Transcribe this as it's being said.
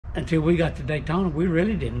Until we got to Daytona, we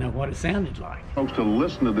really didn't know what it sounded like. Folks, to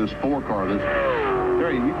listen to this four-car,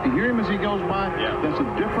 there, you hear him as he goes by? Yeah. That's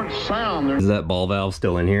a different sound. Is that ball valve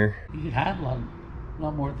still in here? You could hide a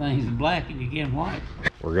lot more things in black and you get in white.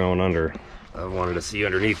 We're going under. I wanted to see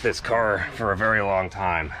underneath this car for a very long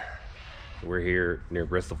time. We're here near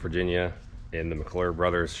Bristol, Virginia in the McClure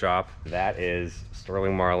Brothers shop. That is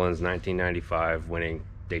Sterling Marlin's 1995 winning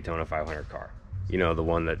Daytona 500 car. You know, the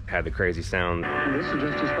one that had the crazy sound. This is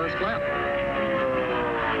just his first lap.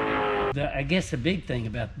 I guess the big thing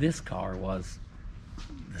about this car was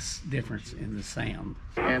the difference in the sound.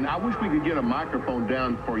 And I wish we could get a microphone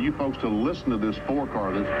down for you folks to listen to this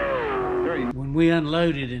four-car. When we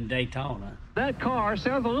unloaded in Daytona, that car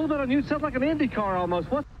sounds a little bit unusual. Sounds like an Indy car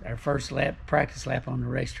almost. What? Our first lap, practice lap on the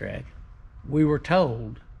racetrack, we were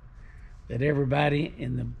told that everybody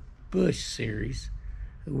in the Busch series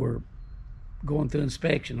who were going through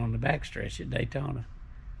inspection on the backstretch at Daytona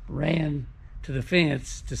ran to the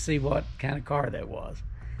fence to see what kind of car that was.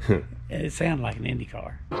 And it sounded like an Indy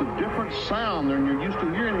car. It's a different sound than you're used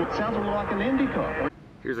to hearing. It sounds a little like an Indy car.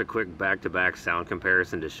 Here's a quick back-to-back sound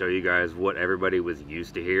comparison to show you guys what everybody was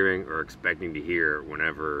used to hearing or expecting to hear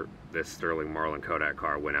whenever this Sterling Marlin Kodak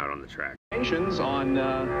car went out on the track. On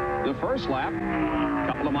the first lap, a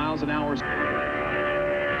couple of miles an hour.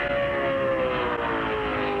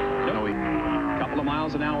 Couple of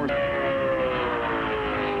miles an hour.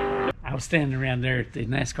 I was standing around there at the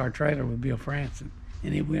NASCAR trailer with Bill Franson,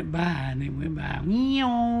 and it went by, and it went by.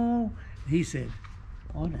 He said,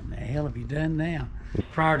 "What in the hell have you done now?"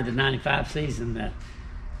 Prior to the '95 season,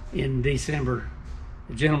 in December,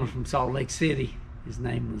 a gentleman from Salt Lake City, his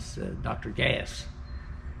name was Dr. Gas.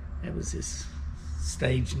 That was his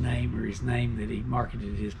stage name, or his name that he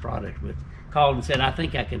marketed his product with. Called and said, "I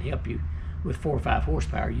think I can help you with 4 or 5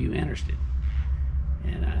 horsepower. Are you interested?"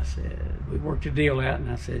 And I said, we worked a deal out, and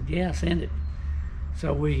I said, "Yeah, send it."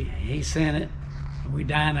 So he sent it, and we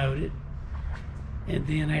dynoed it. And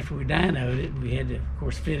then after we dynoed it, we had to, of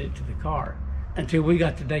course, fit it to the car. Until we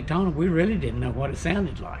got to Daytona, we really didn't know what it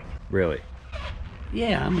sounded like. Really?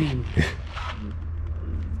 Yeah, I mean,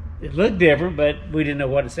 it looked different, but we didn't know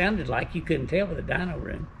what it sounded like. You couldn't tell with the dyno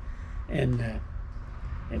room. And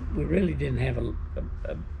we really didn't have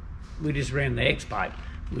we just ran the X-pipe.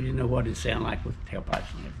 We didn't know what it sounded like with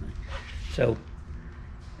tailpipes and everything. So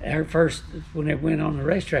when it went on the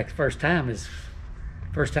racetrack the first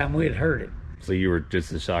time we had heard it. So you were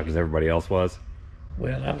just as shocked as everybody else was?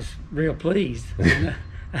 Well, I was real pleased.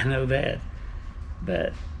 I know that.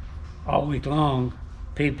 But all week long,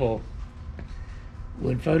 people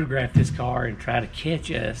would photograph this car and try to catch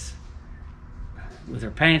us with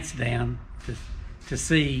their pants down to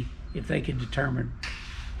see if they could determine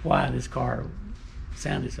why this car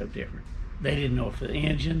sounded so different. They didn't know if the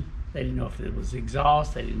engine, they didn't know if it was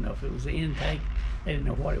exhaust, they didn't know if it was the intake, they didn't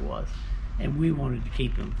know what it was. And we wanted to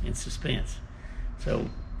keep them in suspense. So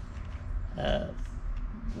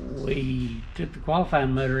we took the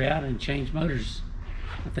qualifying motor out and changed motors.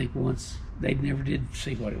 I think once, they never did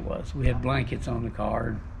see what it was. We had blankets on the car,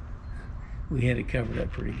 and we had it covered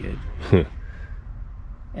up pretty good.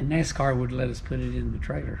 And NASCAR would let us put it in the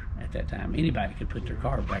trailer at that time. Anybody could put their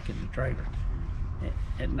car back in the trailer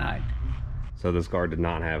at night. So this car did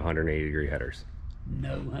not have 180-degree headers?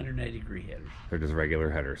 No 180-degree headers. They're just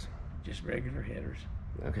regular headers? Just regular headers.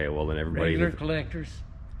 Okay, well then everybody... Regular collectors.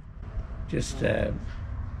 Just a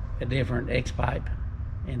different X-pipe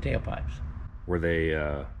and tailpipes. Were they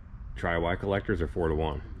tri-Y collectors or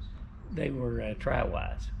 4-to-1? They were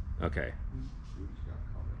tri-Ys. Okay.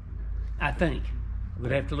 I think.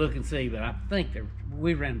 We'd have to look and see, but I think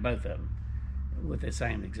we ran both of them with the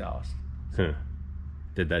same exhaust. Huh.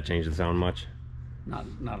 Did that change the sound much? Not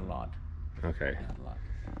a lot. Okay. Not a lot.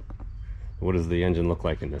 What does the engine look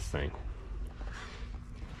like in this thing?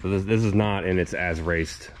 So this is not in its as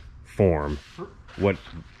raced form. What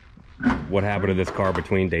happened to this car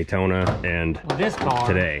between Daytona and this car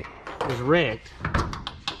today? Was wrecked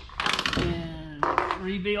and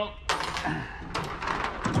rebuilt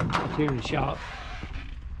here in the shop.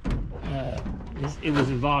 It was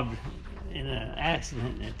involved in an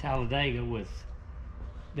accident at Talladega with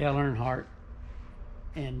Dale Earnhardt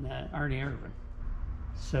and Ernie Irvin.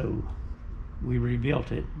 So we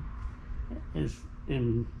rebuilt it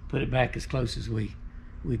and put it back as close as we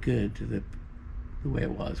could to the way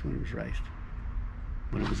it was when it was raced,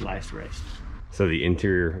 when it was last raced. So the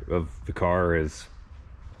interior of the car is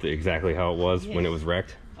exactly how it was when it was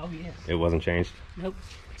wrecked? Oh, yes. It wasn't changed? Nope.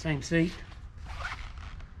 Same seat.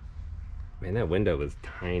 Man, that window was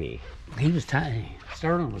tiny. He was tiny.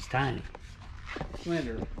 Sterling was tiny.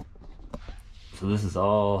 Slender. So this is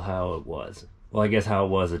all how it was. Well, I guess how it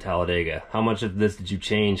was at Talladega. How much of this did you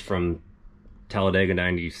change from Talladega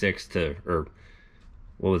 96 to, or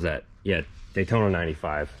what was that? Yeah, Daytona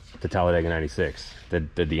 95 to Talladega 96.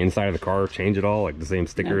 Did the inside of the car change at all? Like the same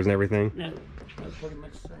stickers and everything? No, that's pretty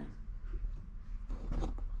much the same.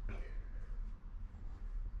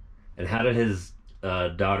 And how did his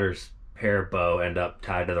daughter's hair bow end up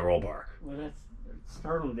tied to the roll bar? Well,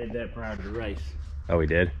 Sterling did that prior to the race. Oh, he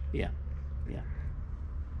did? Yeah.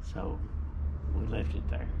 So we left it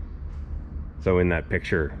there. So in that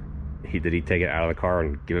picture, did he take it out of the car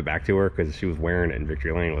and give it back to her because she was wearing it in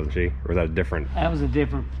Victory Lane, wasn't she? Or was that a different? That was a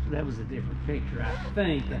different picture. I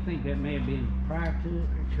think that may have been prior to it.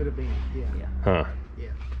 It could have been, yeah. Huh. Yeah.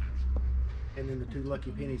 And then the 2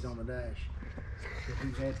 lucky pennies on the dash that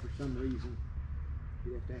he had for some reason.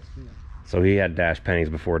 You'd have to ask him. So he had dash pennies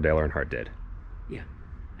before Dale Earnhardt did. Yeah,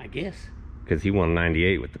 I guess. Because he won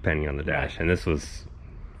 98 with the penny on the dash, and this was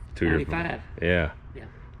 2 years before. 95. Yeah. Yeah.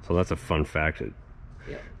 So that's a fun fact that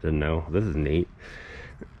Yeah. didn't know. This is neat.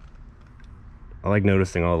 I like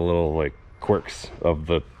noticing all the little like quirks of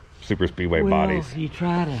the super speedway bodies. You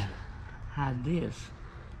try to hide this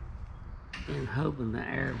and hoping the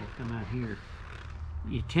air will come out here.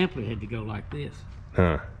 Your template had to go like this.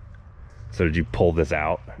 Huh. So did you pull this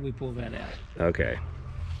out? We pulled that out. Okay.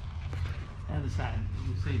 Other side,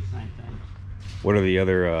 you see the same thing. What are the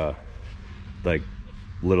other like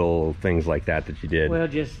little things like that you did? Well,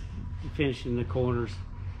 just finishing the corners,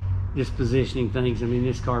 just positioning things. I mean,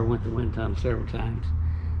 this car went the wind tunnel several times,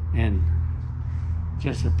 and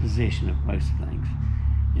just a position of most things.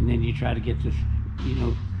 And then you try to get this,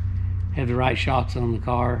 have the right shots on the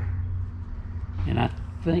car. And I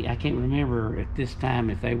can't remember at this time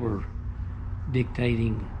if they were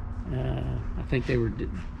dictating. I think they were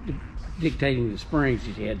dictating the springs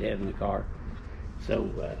that you had to have in the car. So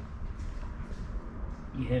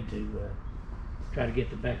you had to try to get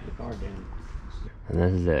the back of the car down. And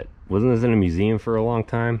this is it. Wasn't this in a museum for a long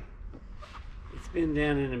time? It's been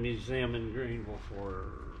down in a museum in Greenville for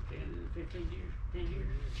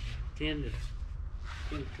 10 to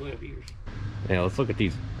 12 years. Yeah, let's look at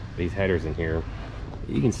these headers in here.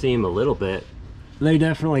 You can see them a little bit. They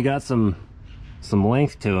got some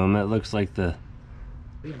length to them. It looks like let's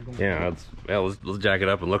jack it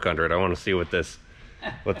up and look under it. I want to see what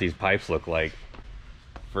these pipes look like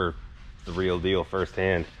for the real deal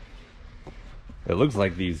firsthand. It looks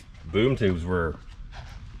like these boom tubes were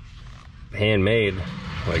handmade.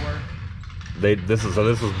 Like this was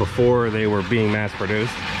before they were being mass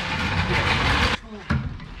produced.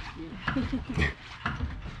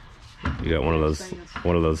 You got one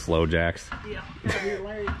of those slow jacks. Yeah. Here,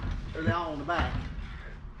 Larry. Or they're all on the back.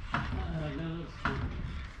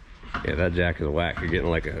 Yeah, that jack is whack. You're getting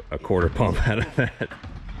like a quarter pump out of that.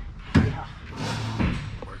 Yeah.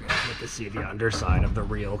 We're gonna get to see the underside of the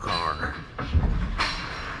real car.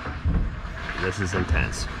 This is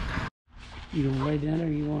intense. You gonna lay down there,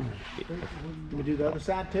 or you want to? Can we do the other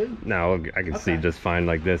side too? No, I can see just fine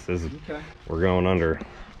like this. Okay. We're going under.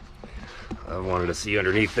 I wanted to see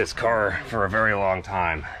underneath this car for a very long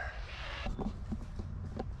time.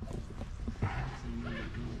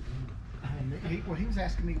 Well, he was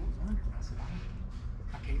asking me what was under. I said,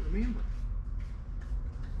 I can't remember.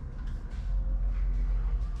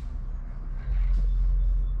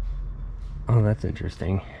 Oh, that's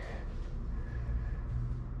interesting.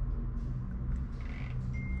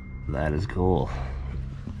 That is cool.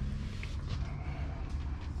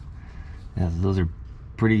 Yeah, those are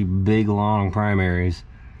pretty big, long primaries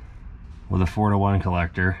with a 4-to-1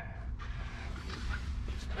 collector.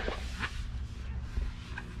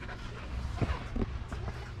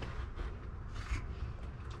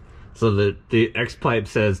 So the X pipe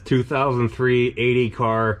says 2003 80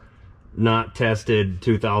 car, not tested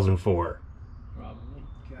 2004. Probably.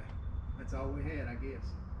 Okay. That's all we had, I guess,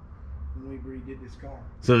 when we redid this car.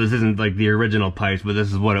 So this isn't like the original pipes, but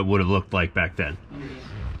this is what it would have looked like back then.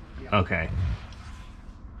 Yeah. Okay.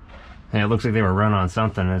 And it looks like they were run on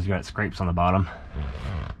something. It's got scrapes on the bottom.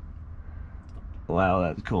 Wow,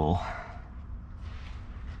 that's cool.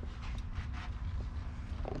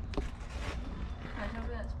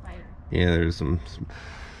 Yeah, there's some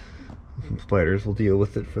spiders. We'll deal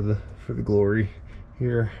with it for the glory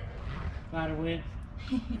here. Spider web.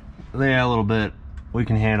 Yeah, a little bit. We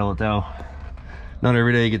can handle it though. Not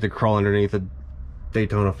every day you get to crawl underneath a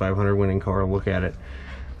Daytona 500 winning car and look at it.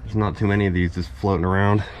 There's not too many of these just floating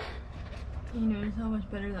around. You notice how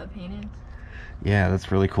much better that paint is? Yeah,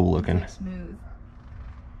 that's really cool looking. It's like smooth.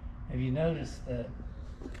 Have you noticed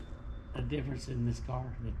a difference in this car?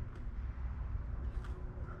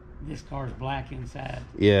 This car is black inside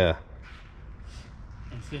Yeah.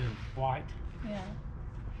 instead of white. Yeah.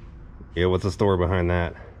 Yeah, what's the story behind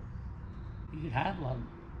that? You could hide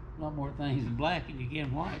a lot more things in black and you get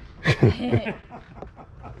them white.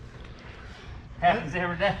 Happens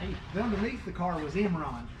every day. Underneath the car was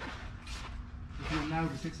Imron. If you'll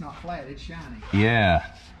notice, it's not flat, it's shiny. Yeah.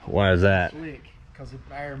 Why is that? Slick, because the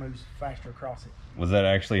air moves faster across it. Was that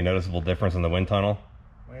actually a noticeable difference in the wind tunnel?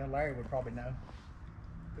 Well, Larry would probably know.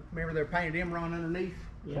 Remember they're painted Imron underneath?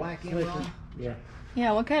 Yeah, Black slicker. Imron? Yeah.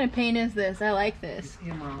 Yeah, what kind of paint is this? I like It's this.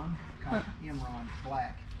 Imron, called Imron,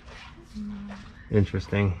 black.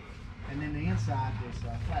 Interesting. And then the inside was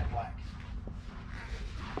flat black.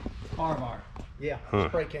 Carvar. Yeah, Huh.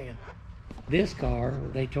 spray can. This car,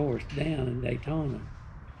 they tore us down in Daytona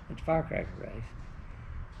at the firecracker race.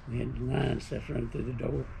 We had line and stuff running through the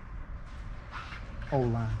door,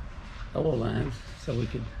 Old line. oil lines, so we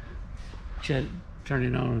could turn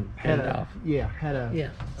it on and Had turn it a, off. yeah, had a. Yeah,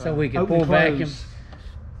 so we could open pull and vacuum close.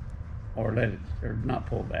 or let it, or not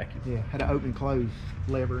pull vacuum. Yeah, had an open and close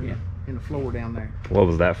lever in, Yeah. in the floor down there. What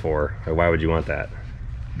was that for? Or why would you want that?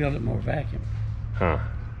 Build it more vacuum, Huh.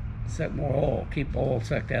 suck more oil, keep oil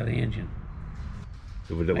sucked out of the engine,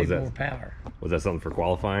 Was make that, more power. was that something for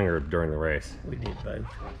qualifying or during the race? We did both.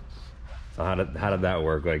 So how did that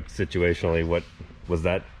work? Like situationally, what was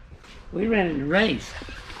that? We ran in the race.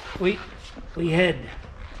 We had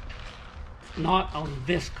not on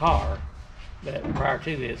this car, but prior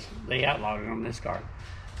to this, they outlawed it on this car.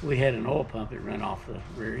 We had an oil pump that ran off the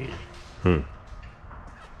rear end.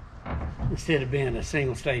 Instead of being a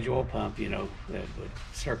single stage oil pump, you know, that would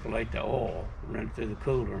circulate the oil, run it through the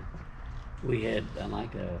cooler, we had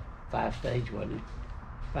like a 5-stage, wasn't it?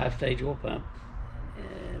 5-stage oil pump,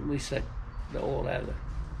 and we sucked the oil out of the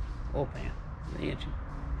oil pan, the engine.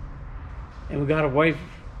 And we got away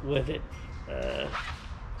with it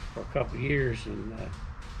for a couple of years, and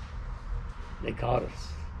they caught us.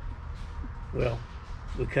 Well,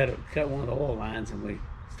 we cut one of the oil lines, and we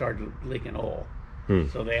started leaking oil.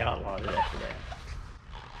 So they outlawed it after that.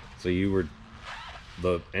 So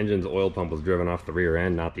the engine's oil pump was driven off the rear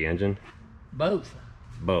end, not the engine? Both.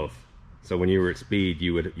 Both. So when you were at speed,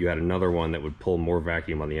 you had another one that would pull more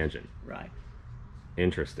vacuum on the engine. Right.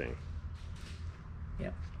 Interesting.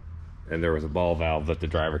 Yep. And there was a ball valve that the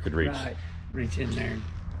driver could reach. Right. Reach in there and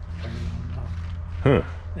turn it on and off. Huh.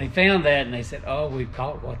 They found that and they said, "Oh, we've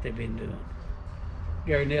caught what they've been doing."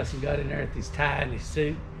 Gary Nelson got in there with his tie and his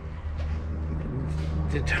suit.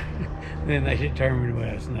 Then they determined,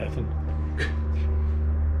 well, it's nothing.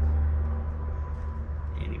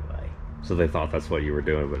 Anyway. So they thought that's what you were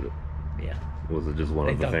doing, but Yeah. was it just one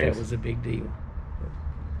They of the thought things? that was a big deal.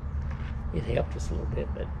 It helped us a little bit,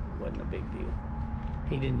 but it wasn't a big deal.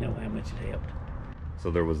 He didn't know how much it helped. So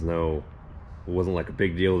it wasn't like a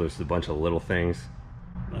big deal. There's a bunch of little things.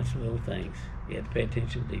 Bunch of little things. You had to pay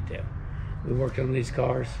attention to detail. We worked on these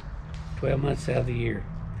cars 12 months out of the year.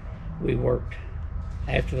 We worked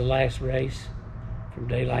after the last race from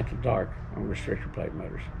daylight to dark on restrictor plate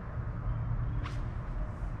motors.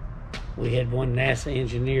 We had one NASA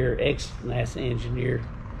engineer, ex-NASA engineer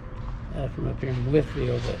from up here in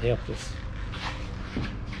Mooresville that helped us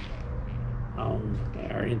on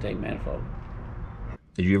our intake manifold.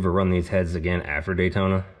 Did you ever run these heads again after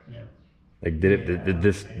Daytona? Yeah. Like, did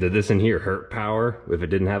this in here hurt power if it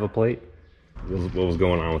didn't have a plate? What was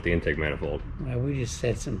going on with the intake manifold? Well, we just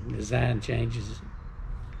had some design changes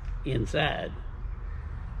inside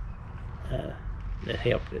that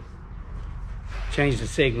helped it. Changed the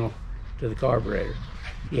signal to the carburetor.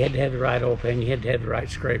 You had to have the right oil pan, you had to have the right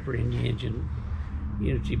scraper in your engine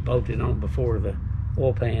unit you bolted on before the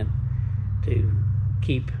oil pan to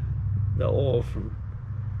keep the oil from,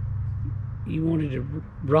 you wanted to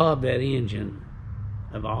rob that engine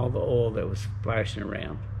of all the oil that was splashing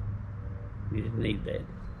around. You didn't need that.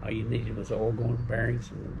 All you needed was oil going to bearings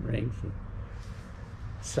and rings and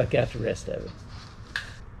suck out the rest of it.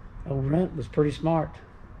 Old Runt was pretty smart.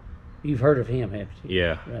 You've heard of him, haven't you?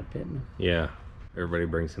 Yeah. Runt Pittman. Yeah. Everybody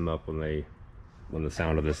brings him up when the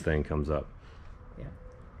sound of this thing comes up. Yeah.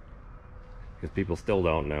 Because people still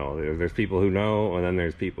don't know. There's people who know, and then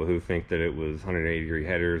there's people who think that it was 180-degree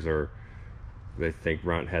headers, or they think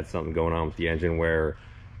Runt had something going on with the engine where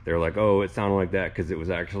they're like, oh, it sounded like that because it was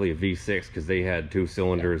actually a V6 because they had 2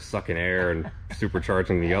 cylinders sucking air and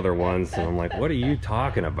supercharging the other ones. And I'm like, what are you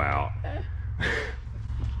talking about?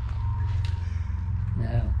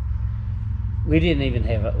 No. We didn't even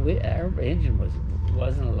have our engine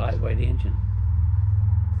wasn't a lightweight engine.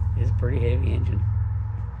 It was a pretty heavy engine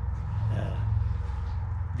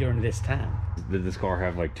during this time. Did this car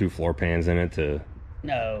have like 2 floor pans in it to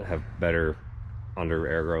No. have better under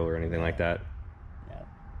air grow or anything like that? No.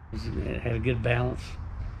 It had a good balance.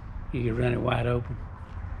 You could run it wide open.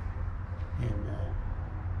 And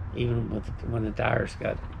even with when the tires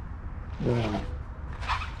got warm,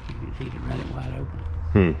 he could run it wide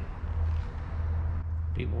open.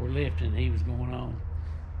 People were lifting, he was going on.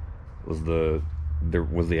 Was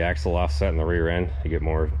the axle offset in the rear end to get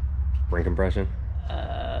more spring compression?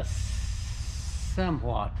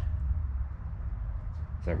 Somewhat.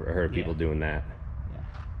 I heard people doing that. Yeah.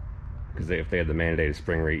 Because if they had the mandated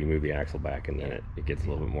spring rate, you move the axle back and then it gets a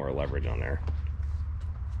little bit more leverage on there.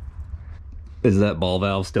 Is that ball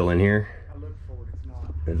valve still in here? I looked for it. It's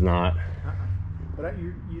not. It's not. But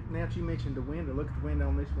now that you mentioned the window, look at the window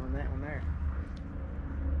on this one and that one there.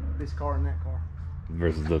 This car and that car.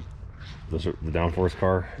 Versus the downforce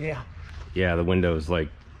car? Yeah. Yeah, the window's like,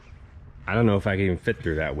 I don't know if I can even fit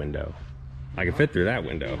through that window. I can fit through that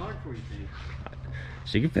window.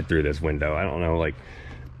 She can fit through this window. I don't know, like,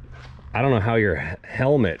 I don't know how your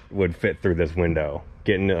helmet would fit through this window.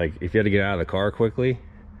 Getting, like, if you had to get out of the car quickly,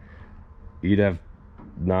 you'd have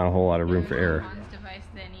not a whole lot of room for error. Device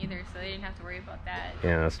then either, so they didn't have to worry about that.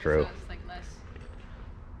 Yeah, that's true. So it's like less.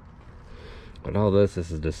 But all this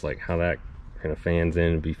is just like how that kind of fans in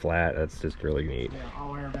and be flat. That's just really neat. Yeah,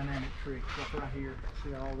 all aerodynamic tricks. That's right here.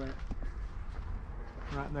 See all that?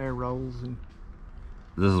 Right there rolls and.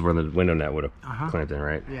 This is where the window net would have clamped in,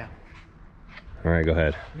 right? Yeah. All right, go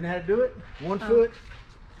ahead. You know how to do it? One foot,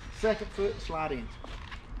 second foot, slide in.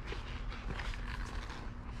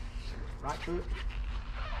 Right foot.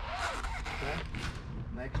 Okay.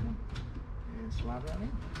 Next one. And slide right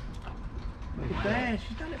in. Look at that.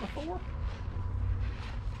 She's done it before.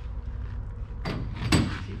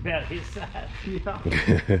 She's about his size.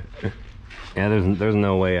 Yeah. Yeah, there's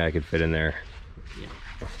no way I could fit in there.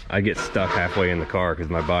 I'd get stuck halfway in the car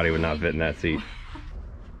because my body would not fit in that seat.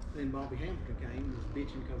 Then Bobby Hamilton came and was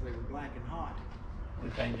bitching because they were black and hot. We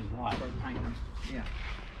painted them white. Started painting them. Yeah.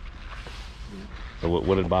 So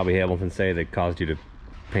what did Bobby Hamilton say that caused you to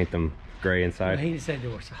paint them gray inside? Well, he said they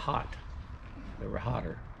were so hot. They were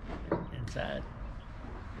hotter inside.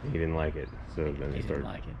 He didn't like it, so then He he started.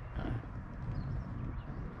 didn't like it.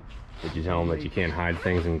 Did you tell him that you can't hide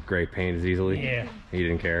things in gray paint as easily? Yeah. He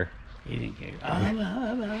didn't care. He didn't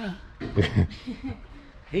care.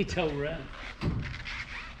 He told Ron.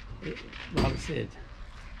 Bobby said,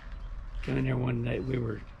 come in there one day. We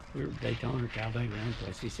were Daytona or Talladega, one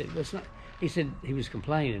place. He said, well, it's not. He said he was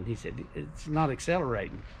complaining. He said it's not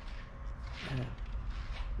accelerating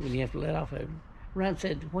when you have to let off of it. Ron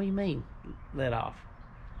said, what do you mean let off?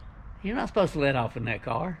 You're not supposed to let off in that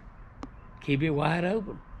car. Keep it wide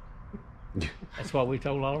open. That's what we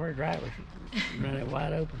told all of our drivers. Run it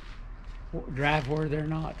wide open. Drive where they're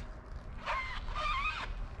not.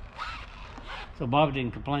 So Bob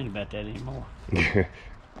didn't complain about that anymore.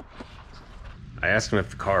 I asked him if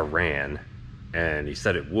the car ran, and he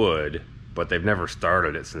said it would, but they've never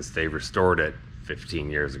started it since they restored it 15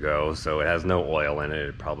 years ago, so it has no oil in it.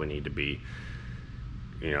 It probably need to be,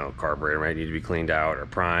 you know, carburetor might need to be cleaned out or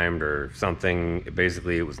primed or something.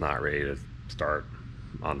 Basically, it was not ready to start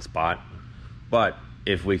on the spot. But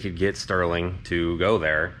if we could get Sterling to go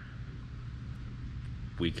there,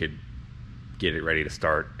 we could get it ready to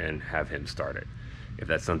start and have him start it. If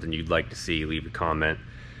that's something you'd like to see, leave a comment.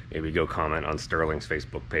 Maybe go comment on Sterling's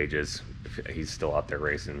Facebook pages if he's still out there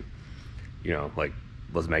racing. You know, like,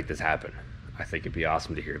 let's make this happen. I think it'd be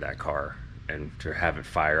awesome to hear that car and to have it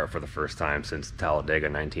fire up for the first time since Talladega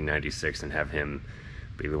 1996 and have him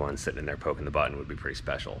be the one sitting in there poking the button would be pretty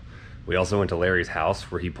special. We also went to Larry's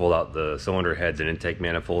house where he pulled out the cylinder heads and intake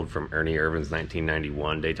manifold from Ernie Irvan's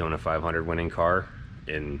 1991 Daytona 500 winning car,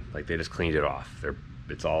 and like they just cleaned it off.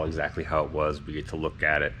 It's all exactly how it was. We get to look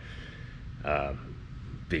at it.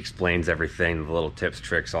 He explains everything, the little tips,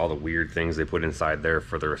 tricks, all the weird things they put inside there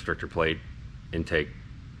for the restrictor plate intake,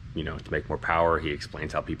 you know, to make more power. He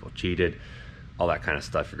explains how people cheated, all that kind of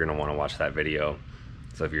stuff. You're going to want to watch that video.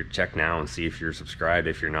 So if you're check now and see if you're subscribed.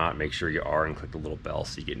 If you're not, make sure you are and click the little bell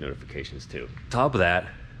so you get notifications too. On top of that,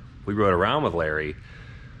 we rode around with Larry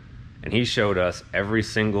and he showed us every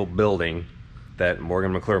single building that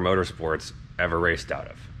Morgan McClure Motorsports ever raced out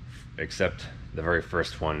of, except the very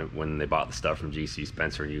first one when they bought the stuff from GC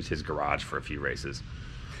Spencer and used his garage for a few races.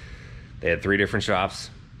 They had 3 different shops.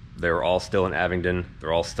 They were all still in Abingdon.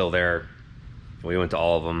 They're all still there. We went to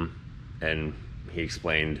all of them and he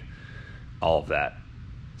explained all of that.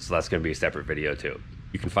 So that's going to be a separate video too.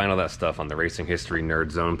 You can find all that stuff on the Racing History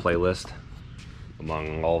Nerd Zone playlist,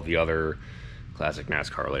 among all the other classic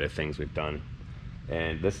NASCAR related things we've done.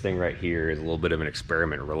 And this thing right here is a little bit of an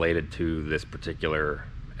experiment related to this particular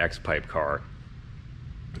X-Pipe car.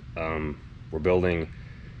 We're building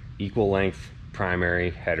equal length primary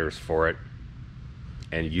headers for it.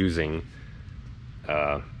 and using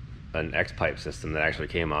an X-pipe system that actually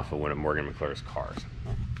came off of one of Morgan McClure's cars.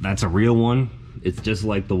 That's a real one. It's just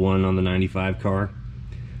like the one on the 95 car.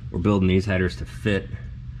 We're building these headers to fit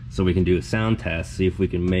so we can do a sound test, see if we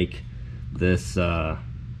can make this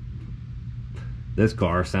this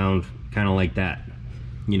car sound kind of like that.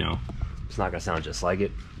 You know, it's not gonna sound just like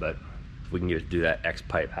it, but if we can get it to do that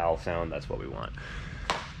X-pipe howl sound, that's what we want.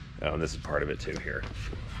 Oh, and this is part of it too here.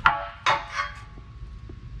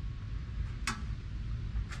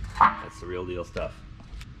 That's the real deal stuff.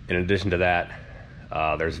 In addition to that,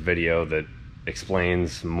 there's a video that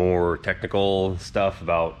explains more technical stuff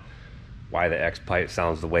about why the X-pipe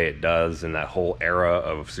sounds the way it does, and that whole era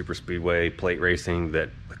of super speedway plate racing, that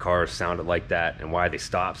the cars sounded like that and why they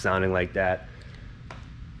stopped sounding like that.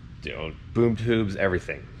 You know, boom tubes,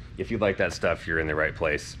 everything. If you like that stuff, you're in the right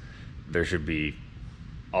place. There should be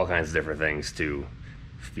all kinds of different things to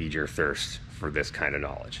feed your thirst for this kind of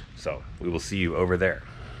knowledge. So we will see you over there.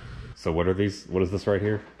 So what are these? What is this right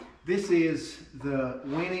here? This is the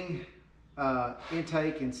winning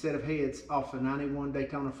intake and set of heads off a 91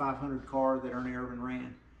 Daytona 500 car that Ernie Irvin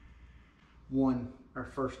ran. Won our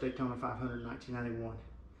first Daytona 500 in 1991.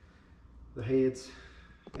 The heads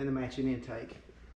and the matching intake.